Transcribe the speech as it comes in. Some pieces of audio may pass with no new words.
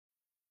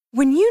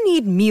When you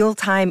need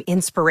mealtime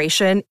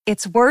inspiration,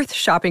 it's worth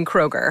shopping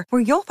Kroger,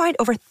 where you'll find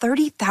over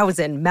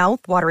 30,000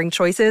 mouth-watering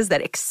choices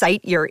that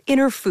excite your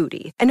inner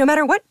foodie. And no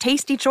matter what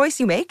tasty choice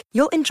you make,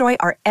 you'll enjoy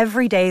our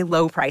everyday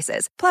low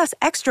prices, plus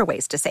extra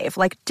ways to save,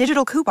 like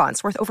digital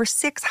coupons worth over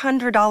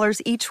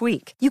 $600 each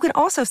week. You can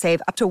also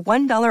save up to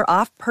 $1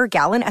 off per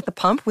gallon at the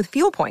pump with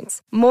fuel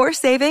points. More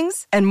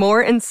savings and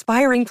more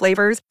inspiring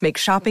flavors make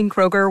shopping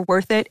Kroger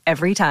worth it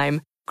every time.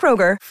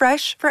 Kroger,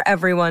 fresh for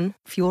everyone.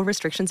 Fuel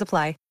restrictions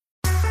apply.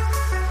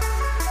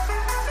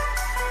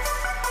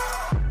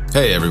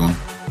 Hey everyone,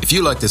 if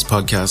you like this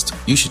podcast,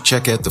 you should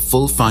check out the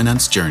full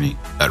finance journey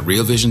at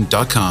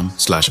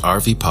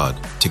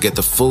realvision.com/RVPod to get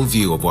the full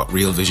view of what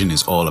Real Vision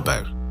is all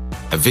about.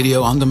 A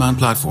video on-demand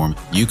platform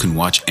you can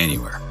watch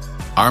anywhere.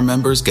 Our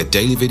members get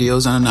daily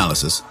videos and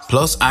analysis,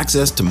 plus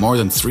access to more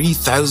than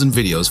 3,000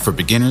 videos for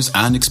beginners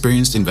and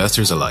experienced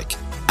investors alike,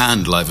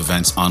 and live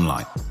events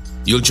online.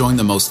 You'll join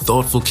the most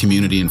thoughtful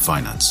community in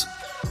finance.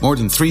 More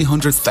than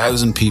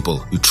 300,000 people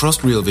who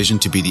trust Real Vision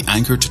to be the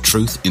anchor to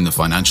truth in the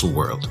financial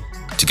world.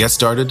 To get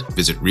started,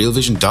 visit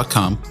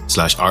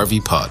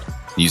realvision.com/RVPod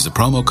and use the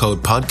promo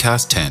code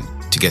podcast10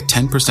 to get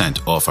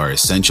 10% off our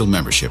essential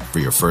membership for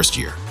your first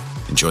year.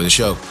 Enjoy the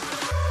show.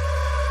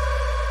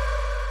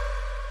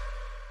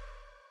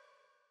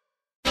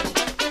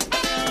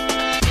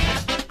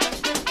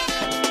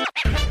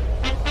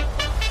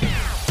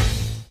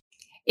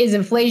 Is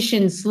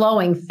inflation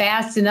slowing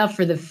fast enough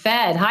for the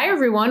Fed? Hi,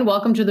 everyone.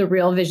 Welcome to the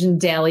Real Vision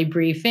Daily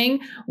Briefing.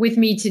 With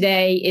me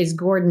today is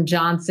Gordon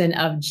Johnson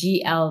of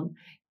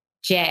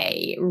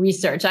GLJ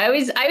Research. I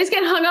always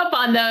get hung up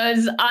on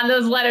those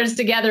letters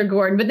together,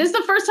 Gordon. But this is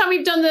the first time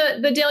we've done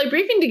the daily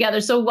briefing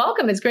together. So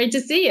welcome. It's great to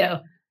see you.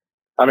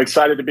 I'm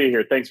excited to be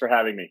here. Thanks for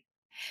having me.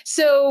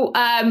 So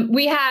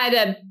we had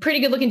a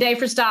pretty good looking day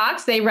for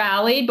stocks. They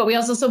rallied, but we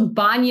also saw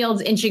bond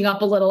yields inching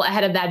up a little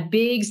ahead of that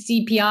big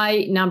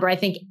CPI number. I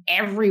think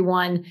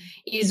everyone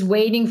is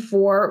waiting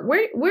for.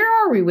 Where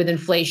are we with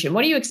inflation?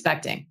 What are you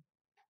expecting?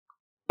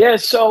 Yeah,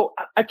 so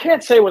I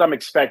can't say what I'm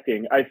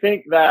expecting. I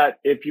think that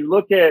if you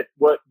look at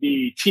what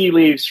the tea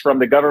leaves from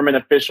the government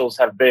officials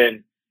have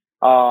been,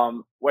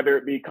 whether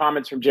it be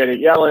comments from Janet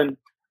Yellen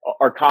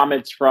or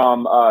comments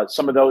from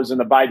some of those in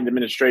the Biden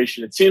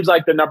administration, it seems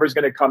like the number is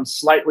going to come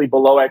slightly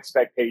below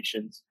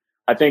expectations.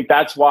 I think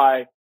that's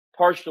why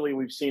partially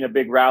we've seen a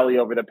big rally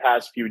over the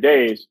past few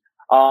days.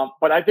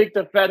 But I think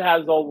the Fed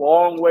has a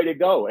long way to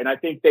go. And I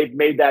think they've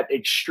made that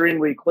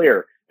extremely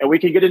clear. And we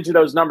can get into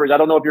those numbers. I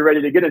don't know if you're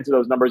ready to get into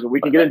those numbers, but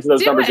we can get into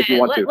those numbers if you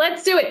want to.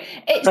 Let's do it.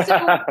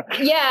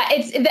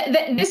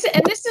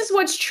 This is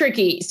what's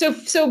tricky. So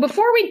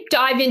before we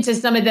dive into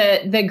some of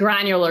the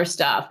granular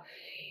stuff,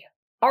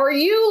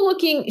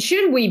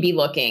 should we be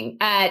looking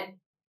at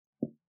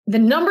the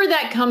number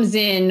that comes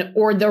in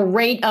or the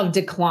rate of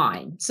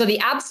decline? So the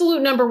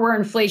absolute number where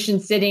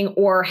inflation's sitting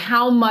or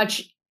how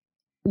much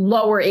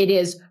lower it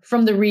is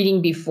from the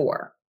reading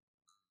before?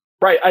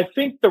 Right. I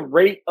think the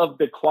rate of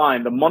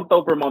decline, the month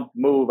over month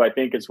move, I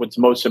think is what's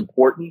most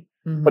important.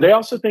 Mm-hmm. But I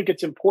also think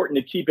it's important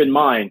to keep in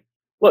mind,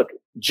 look,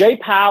 Jay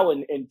Powell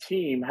and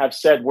team have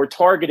said we're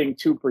targeting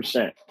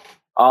 2%.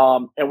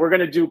 And we're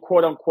going to do,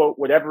 quote unquote,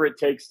 whatever it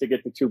takes to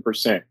get to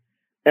 2%.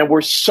 And we're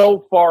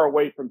so far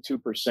away from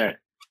 2%.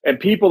 And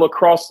people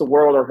across the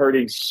world are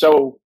hurting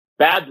so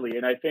badly.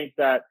 And I think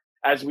that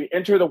as we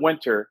enter the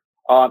winter,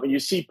 and you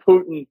see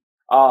Putin,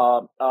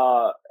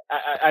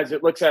 as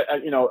it looks at,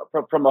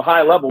 from a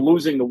high level,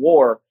 losing the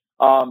war,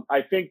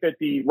 I think that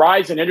the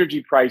rise in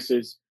energy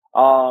prices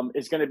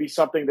is going to be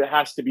something that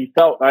has to be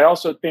felt. And I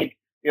also think,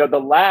 the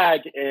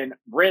lag in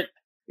rent,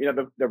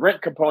 the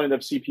rent component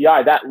of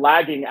CPI, that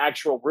lagging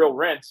actual real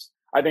rents,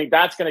 I think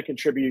that's going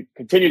to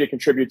continue to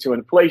contribute to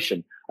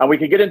inflation. And we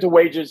can get into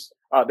wages.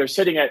 They're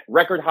sitting at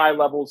record high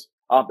levels.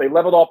 They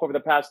leveled off over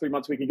the past 3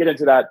 months. We can get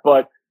into that.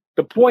 But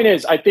the point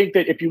is, I think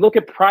that if you look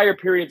at prior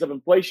periods of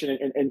inflation,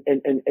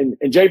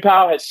 and Jay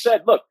Powell has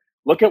said,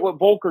 look at what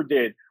Volcker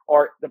did,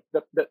 or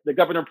the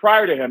governor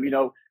prior to him.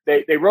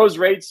 They rose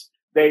rates.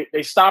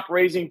 They stopped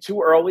raising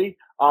too early.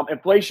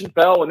 Inflation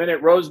fell, and then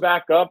it rose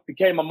back up,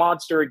 became a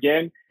monster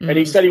again. Mm-hmm. And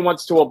he said he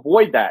wants to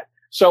avoid that.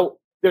 So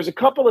there's a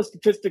couple of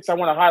statistics I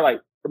want to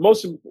highlight.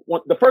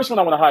 The first one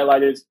I want to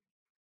highlight is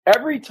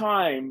every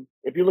time,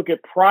 if you look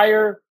at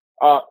prior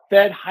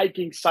Fed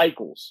hiking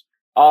cycles,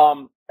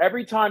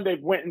 every time they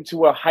went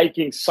into a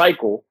hiking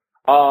cycle,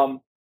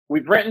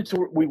 we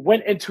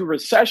went into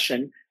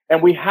recession,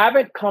 and we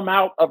haven't come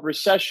out of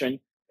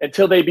recession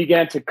until they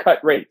began to cut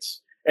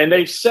rates. And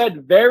they've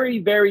said very,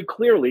 very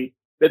clearly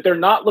that they're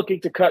not looking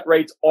to cut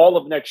rates all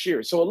of next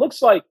year. So it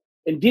looks like,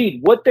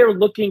 indeed, what they're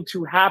looking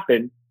to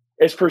happen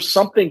is for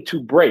something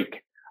to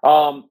break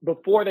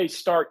before they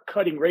start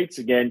cutting rates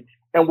again.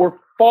 And we're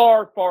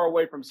far, far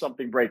away from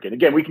something breaking.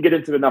 Again, we can get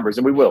into the numbers,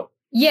 and we will.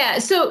 Yeah.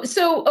 So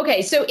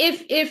okay. So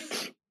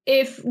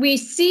if we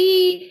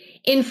see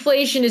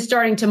inflation is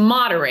starting to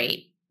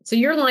moderate, so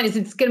your line is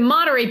it's going to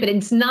moderate, but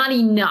it's not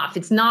enough.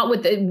 It's not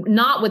what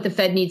the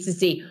Fed needs to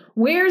see.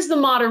 Where's the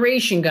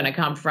moderation going to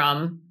come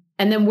from?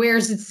 And then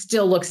where's it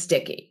still look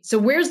sticky? So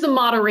where's the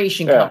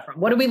moderation come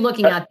from? What are we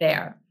looking at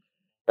there?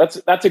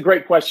 That's a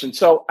great question.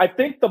 So I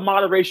think the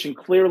moderation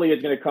clearly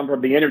is going to come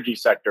from the energy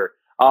sector.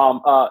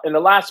 In the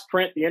last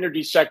print, the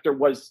energy sector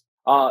was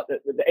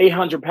the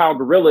 800-pound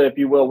gorilla, if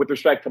you will, with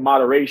respect to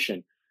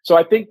moderation. So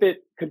I think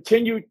that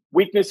continued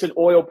weakness in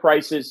oil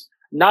prices,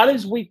 not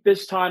as weak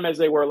this time as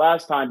they were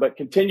last time, but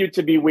continued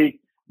to be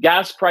weak.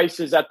 Gas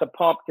prices at the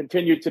pump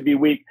continued to be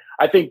weak.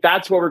 I think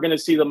that's where we're going to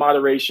see the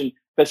moderation.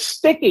 The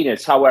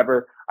stickiness,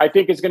 however, I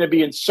think is going to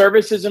be in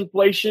services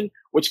inflation,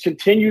 which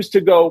continues to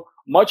go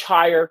much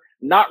higher,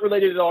 not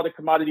related at all to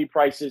commodity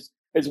prices,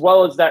 as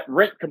well as that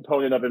rent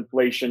component of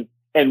inflation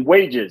and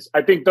wages.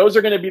 I think those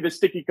are going to be the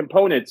sticky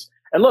components.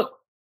 And look,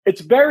 it's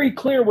very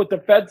clear what the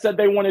Fed said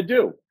they want to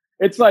do.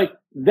 It's like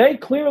they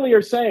clearly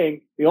are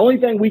saying the only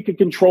thing we can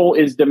control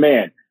is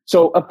demand.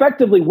 So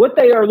effectively, what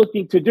they are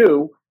looking to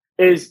do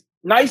is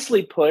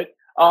nicely put,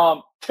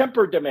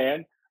 temper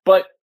demand,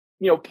 but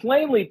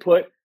plainly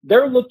put,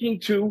 they're looking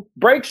to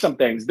break some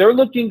things. They're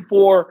looking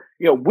for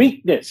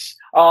weakness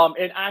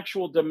in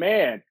actual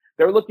demand.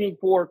 They're looking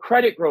for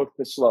credit growth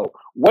to slow,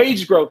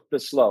 wage growth to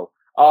slow,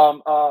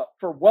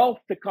 for wealth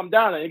to come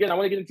down. And again, I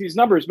want to get into these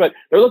numbers, but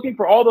they're looking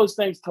for all those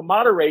things to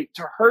moderate,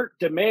 to hurt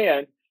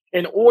demand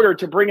in order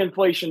to bring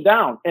inflation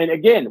down. And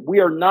again, we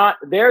are not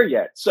there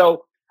yet.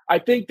 So I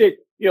think that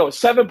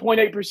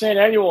 7.8%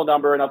 annual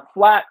number and a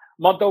flat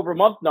month over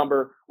month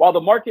number, while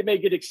the market may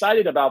get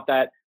excited about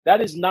that,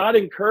 that is not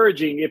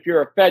encouraging if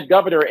you're a Fed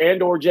governor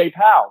and or Jay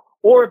Powell,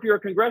 or if you're a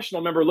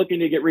congressional member looking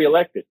to get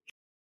reelected.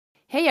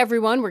 Hey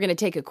everyone, we're going to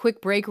take a quick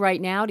break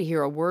right now to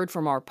hear a word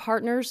from our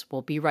partners.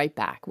 We'll be right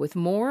back with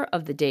more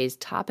of the day's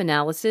top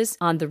analysis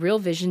on the Real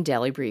Vision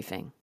Daily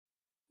Briefing.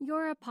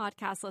 You're a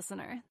podcast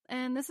listener,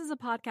 and this is a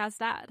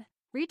podcast ad.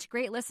 Reach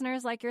great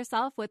listeners like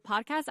yourself with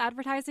podcast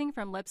advertising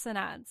from Libsyn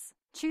Ads.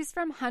 Choose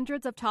from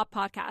hundreds of top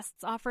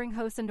podcasts offering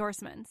host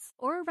endorsements,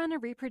 or run a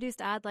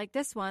reproduced ad like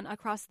this one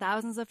across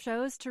thousands of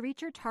shows to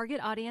reach your target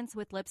audience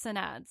with Libsyn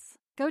Ads.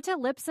 Go to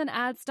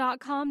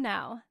libsynads.com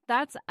now.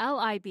 That's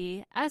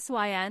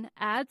LIBSYN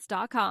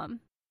ads.com.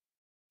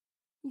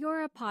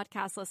 You're a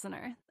podcast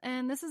listener,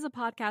 and this is a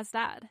podcast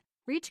ad.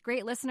 Reach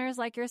great listeners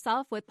like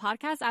yourself with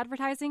podcast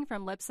advertising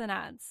from Libsyn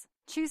Ads.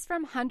 Choose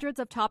from hundreds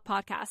of top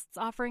podcasts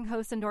offering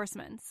host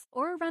endorsements,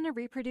 or run a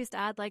reproduced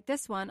ad like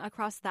this one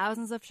across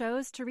thousands of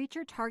shows to reach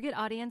your target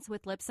audience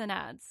with Libsyn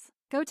Ads.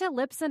 Go to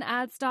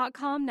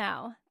libsynads.com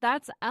now.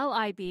 That's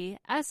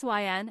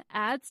LIBSYN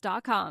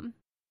ads.com.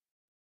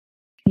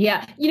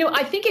 Yeah.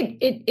 I think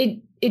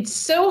it's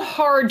so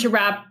hard to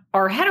wrap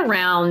our head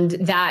around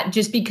that,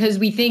 just because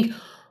we think,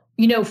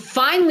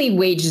 finally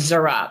wages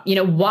are up.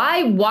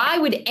 Why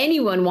would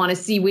anyone want to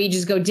see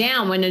wages go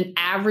down when an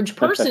average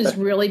person's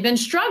really been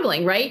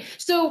struggling, right?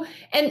 So,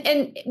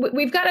 and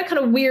we've got a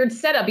kind of weird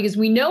setup because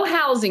we know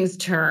housing's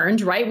turned,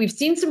 right? We've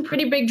seen some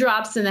pretty big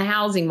drops in the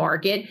housing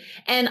market.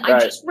 And I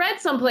just read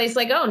someplace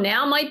like,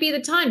 now might be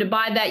the time to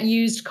buy that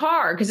used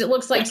car, because it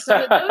looks like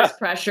some of those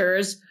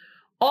pressures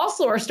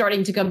also are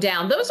starting to come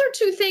down. Those are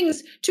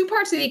two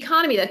parts of the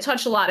economy that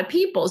touch a lot of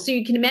people. So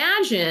you can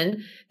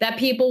imagine that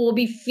people will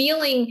be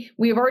feeling,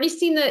 we've already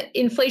seen the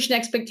inflation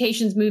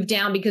expectations move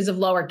down because of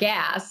lower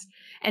gas.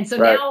 And so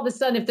now all of a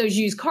sudden, if those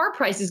used car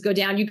prices go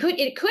down, it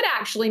could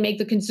actually make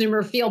the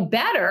consumer feel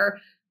better,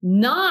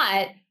 and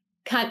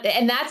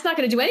that's not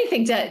going to do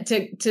anything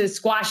to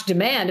squash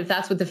demand if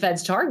that's what the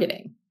Fed's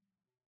targeting.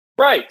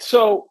 Right.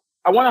 So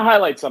I want to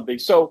highlight something.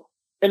 So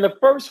in the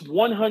first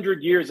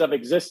 100 years of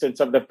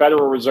existence of the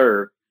Federal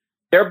Reserve,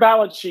 their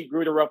balance sheet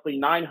grew to roughly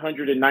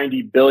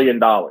 $990 billion,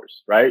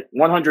 right?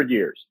 100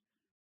 years.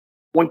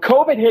 When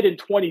COVID hit in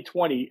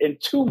 2020, in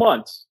 2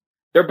 months,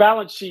 their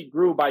balance sheet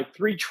grew by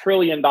 $3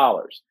 trillion.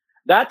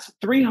 That's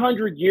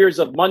 300 years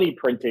of money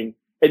printing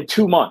in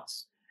 2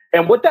 months.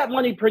 And what that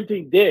money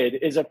printing did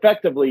is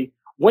effectively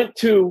went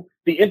to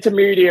the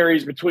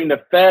intermediaries between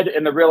the Fed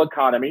and the real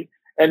economy.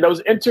 And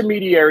those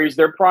intermediaries,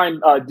 their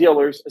prime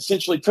dealers,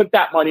 essentially took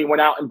that money,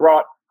 went out and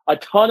brought a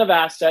ton of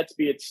assets,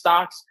 be it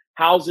stocks,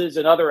 houses,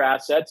 and other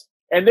assets.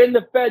 And then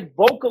the Fed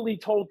vocally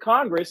told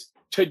Congress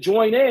to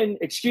join in,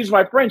 excuse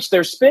my French,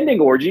 their spending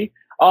orgy,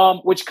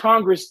 which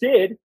Congress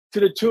did to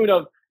the tune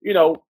of,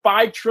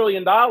 $5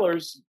 trillion,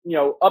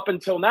 up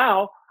until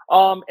now.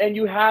 And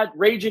you had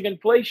raging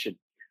inflation.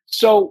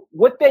 So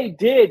what they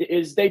did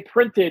is they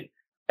printed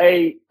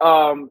a,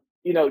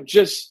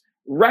 just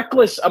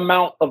reckless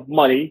amount of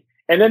money.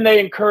 And then they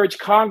encouraged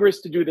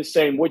Congress to do the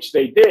same, which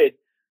they did.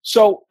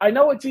 So I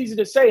know it's easy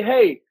to say,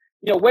 hey,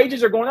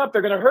 wages are going up,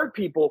 they're going to hurt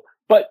people.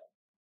 But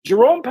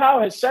Jerome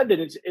Powell has said that,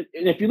 and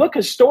if you look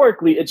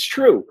historically, it's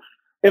true.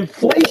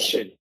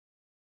 Inflation.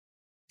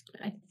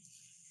 I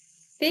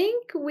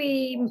think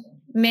we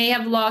may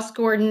have lost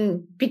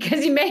Gordon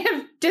because he may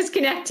have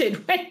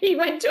disconnected when he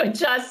went to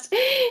adjust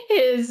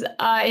his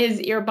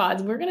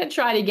earpods. We're going to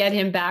try to get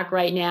him back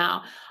right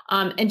now.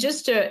 And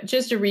just to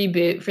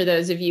reboot for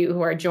those of you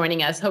who are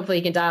joining us, hopefully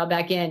you can dial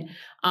back in.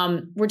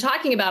 We're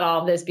talking about all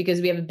of this because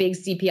we have a big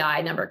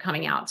CPI number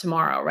coming out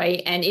tomorrow,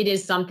 right? And it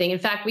is something, in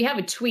fact, we have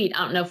a tweet,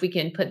 I don't know if we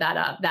can put that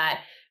up,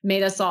 that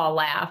made us all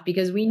laugh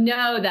because we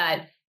know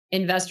that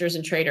investors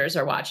and traders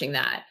are watching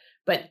that.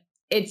 But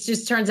it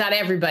just turns out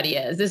everybody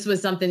is. This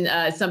was something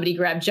somebody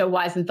grabbed, Joe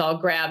Weisenthal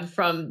grabbed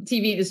from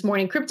TV this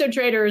morning. Crypto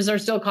traders are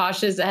still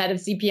cautious ahead of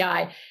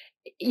CPI.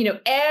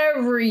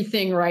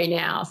 Everything right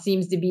now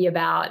seems to be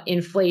about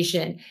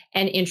inflation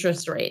and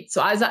interest rates.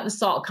 So I was at the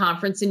SALT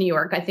conference in New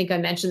York. I think I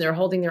mentioned they're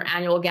holding their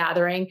annual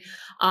gathering.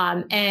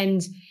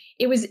 And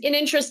it was an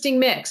interesting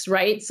mix,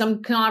 right?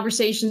 Some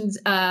conversations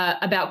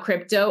about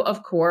crypto,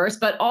 of course,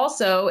 but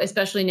also,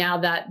 especially now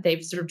that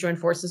they've sort of joined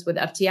forces with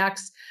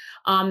FTX,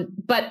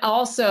 but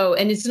also,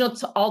 and it's an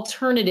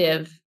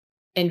alternative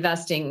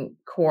investing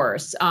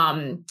course,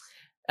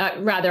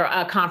 rather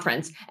a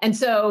conference. And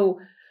so,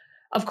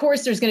 of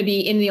course, there's going to be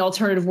in the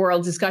alternative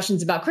world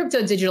discussions about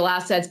crypto, digital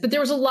assets, but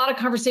there was a lot of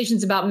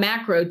conversations about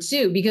macro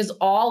too, because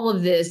all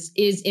of this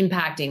is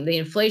impacting the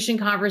inflation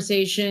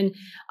conversation,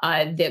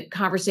 the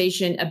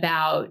conversation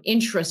about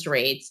interest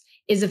rates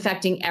is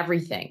affecting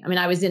everything. I mean,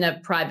 I was in a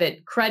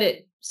private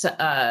credit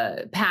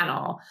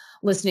panel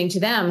listening to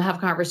them have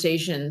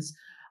conversations,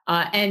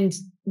 and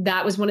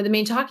that was one of the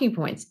main talking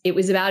points. It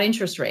was about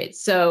interest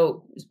rates.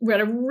 So we're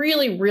at a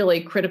really,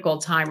 really critical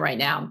time right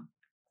now.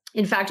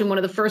 In fact, in one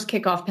of the first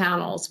kickoff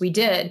panels we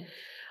did,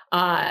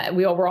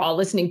 we were all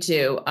listening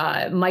to,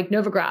 Mike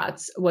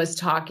Novogratz was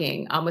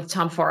talking with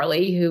Tom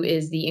Farley, who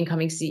is the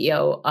incoming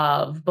CEO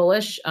of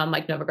Bullish,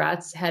 Mike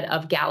Novogratz, head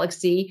of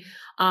Galaxy.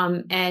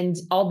 And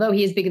although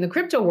he is big in the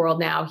crypto world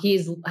now,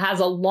 he has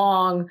a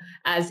long,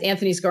 as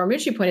Anthony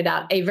Scaramucci pointed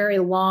out, a very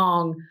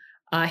long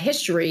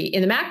history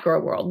in the macro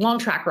world, long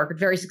track record,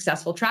 very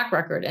successful track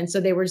record. And so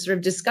they were sort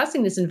of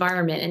discussing this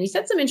environment, and he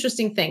said some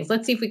interesting things.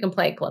 Let's see if we can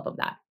play a clip of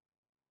that.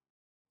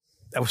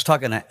 I was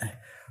talking to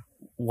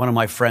one of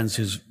my friends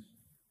who's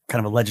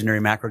kind of a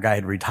legendary macro guy,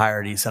 had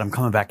retired. He said, I'm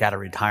coming back out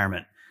of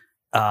retirement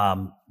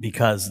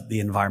because the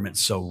environment's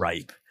so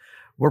ripe.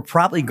 We're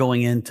probably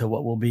going into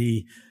what will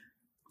be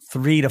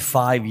 3 to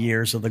 5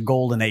 years of the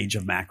golden age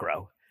of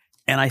macro.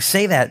 And I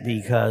say that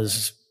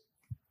because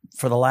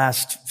for the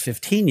last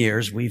 15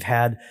 years, we've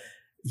had,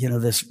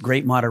 this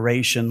great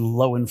moderation,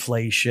 low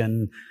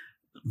inflation,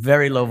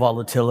 very low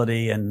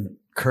volatility and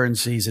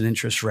currencies and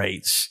interest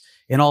rates.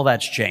 And all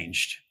that's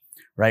changed.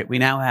 Right. We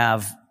now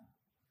have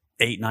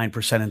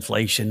 8-9%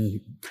 inflation.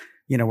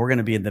 We're going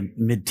to be in the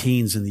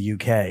mid-teens in the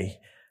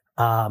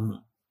UK.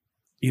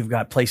 You've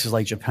got places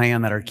like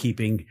Japan that are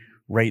keeping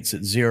rates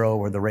at zero,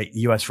 where the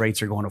U.S.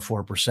 rates are going to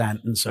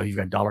 4%. And so you've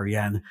got dollar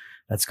yen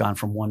that's gone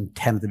from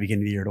 110 at the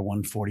beginning of the year to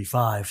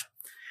 145.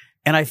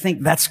 And I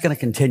think that's going to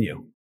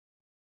continue.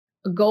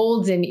 A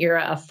golden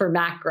era for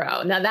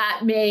macro. Now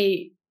that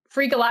may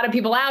freak a lot of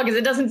people out because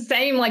it doesn't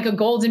seem like a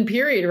golden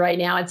period right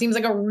now. It seems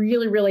like a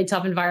really, really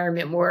tough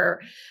environment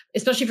where,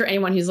 especially for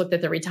anyone who's looked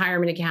at their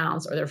retirement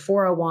accounts or their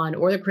 401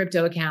 or the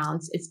crypto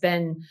accounts, it's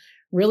been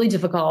really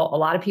difficult. A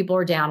lot of people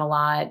are down a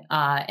lot,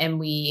 and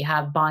we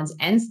have bonds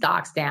and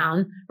stocks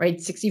down, right?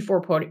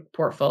 64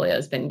 portfolio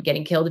has been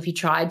getting killed. If you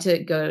tried to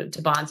go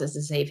to bonds as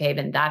a safe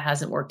haven, that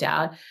hasn't worked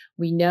out.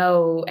 We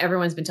know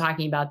everyone's been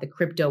talking about the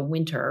crypto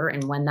winter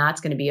and when that's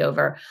going to be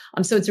over.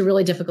 So it's a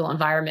really difficult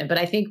environment. But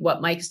I think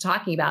what Mike's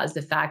talking about is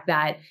the fact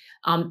that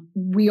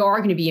we are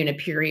going to be in a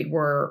period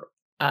where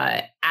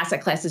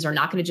asset classes are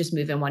not going to just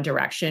move in one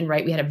direction,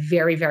 right? We had a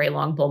very, very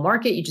long bull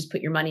market. You just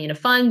put your money in a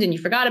fund and you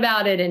forgot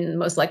about it. And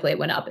most likely it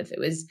went up if it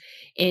was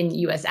in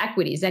US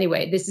equities.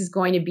 Anyway, this is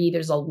going to be,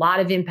 there's a lot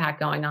of impact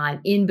going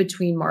on in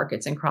between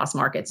markets and cross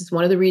markets. It's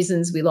one of the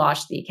reasons we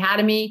launched the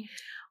Academy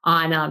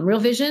on Real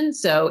Vision.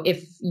 So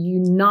if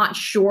you're not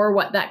sure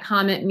what that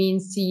comment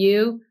means to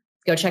you,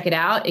 go check it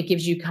out. It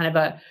gives you kind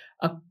of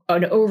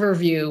an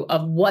overview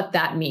of what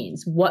that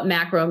means, what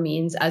macro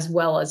means, as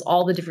well as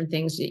all the different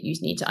things that you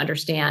need to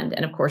understand.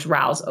 And of course,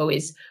 Raul's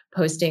always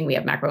posting. We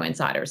have macro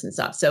insiders and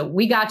stuff. So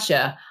we got you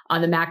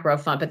on the macro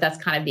front, but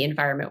that's kind of the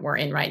environment we're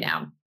in right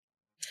now.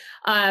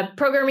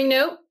 Programming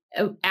note,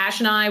 Ash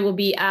and I will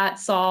be at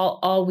Sol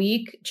all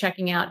week,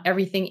 checking out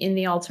everything in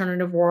the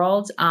alternative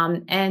world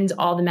and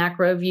all the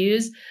macro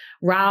views.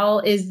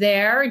 Raul is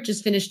there,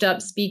 just finished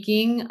up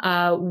speaking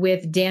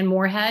with Dan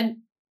Moorhead,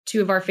 two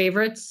of our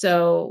favorites.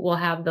 So we'll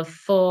have the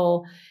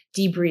full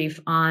debrief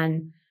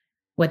on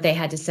what they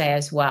had to say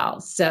as well.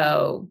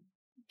 So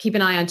keep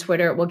an eye on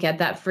Twitter. We'll get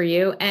that for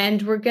you.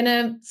 And we're going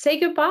to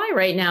say goodbye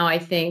right now, I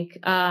think.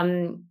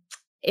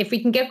 If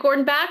we can get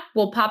Gordon back,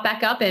 we'll pop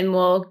back up and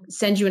we'll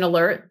send you an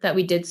alert that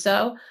we did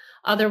so.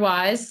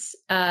 Otherwise,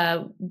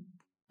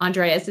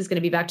 Andreas is going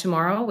to be back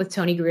tomorrow with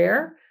Tony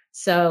Greer.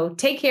 So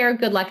take care.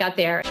 Good luck out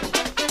there.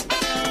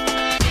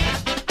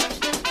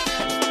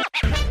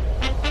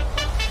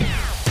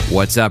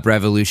 What's up,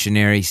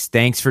 revolutionaries?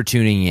 Thanks for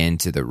tuning in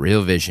to the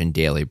Real Vision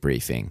Daily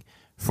Briefing.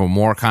 For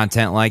more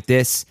content like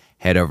this,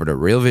 head over to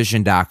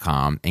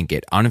realvision.com and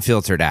get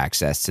unfiltered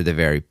access to the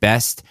very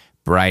best,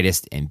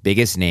 brightest, and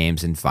biggest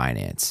names in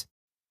finance.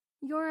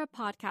 You're a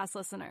podcast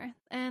listener,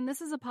 and this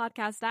is a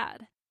podcast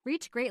ad.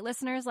 Reach great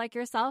listeners like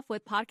yourself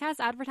with podcast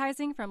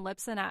advertising from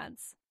Lips and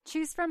Ads.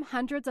 Choose from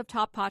hundreds of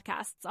top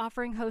podcasts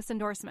offering host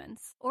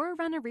endorsements, or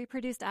run a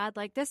reproduced ad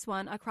like this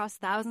one across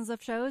thousands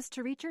of shows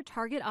to reach your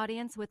target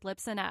audience with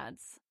Libsyn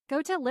Ads.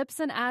 Go to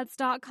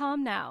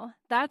libsynads.com now.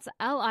 That's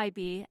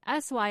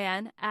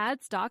LIBSYN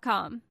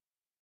ads.com.